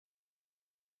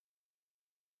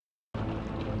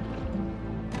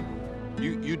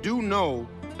You do know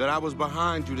that I was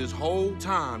behind you this whole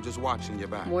time just watching your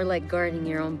back. More like guarding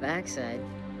your own backside.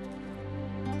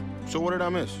 So what did I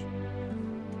miss?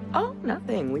 Oh,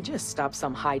 nothing. We just stopped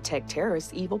some high-tech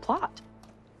terrorist evil plot.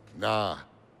 Nah.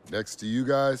 Next to you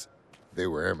guys, they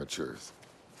were amateurs.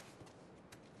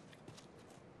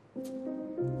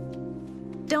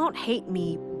 Don't hate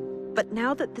me, but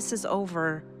now that this is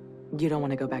over... You don't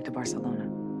want to go back to Barcelona?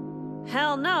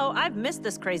 Hell no, I've missed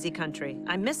this crazy country.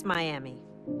 I miss Miami.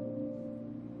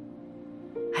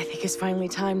 I think it's finally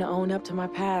time to own up to my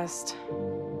past.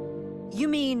 You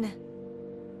mean...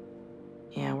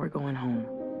 Yeah, we're going home.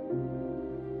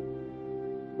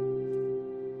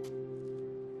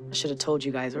 I should have told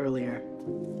you guys earlier,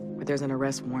 but there's an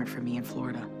arrest warrant for me in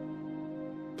Florida.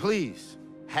 Please,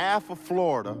 half of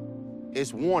Florida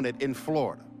is wanted in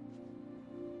Florida.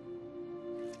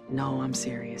 No, I'm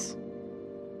serious.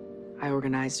 I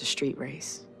organized a street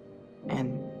race,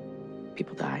 and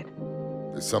people died.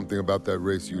 There's something about that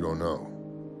race you don't know.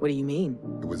 What do you mean?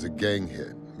 It was a gang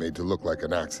hit, made to look like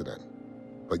an accident.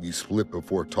 But you split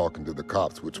before talking to the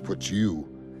cops, which puts you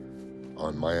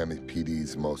on Miami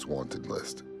PD's most wanted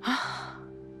list.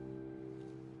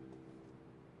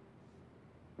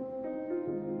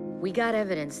 We got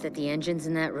evidence that the engines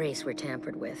in that race were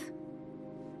tampered with.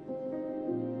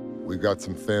 We got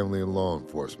some family and law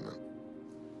enforcement.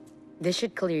 This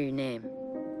should clear your name.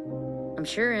 I'm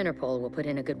sure Interpol will put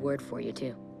in a good word for you,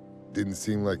 too. Didn't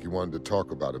seem like you wanted to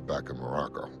talk about it back in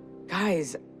Morocco.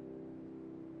 Guys,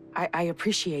 I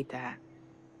appreciate that.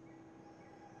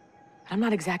 But I'm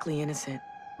not exactly innocent.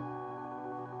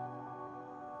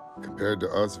 Compared to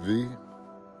us, V,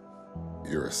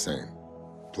 you're a saint.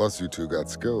 Plus, you two got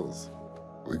skills.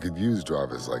 We could use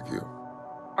drivers like you.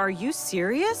 Are you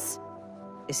serious?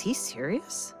 Is he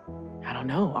serious? I don't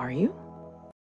know, are you?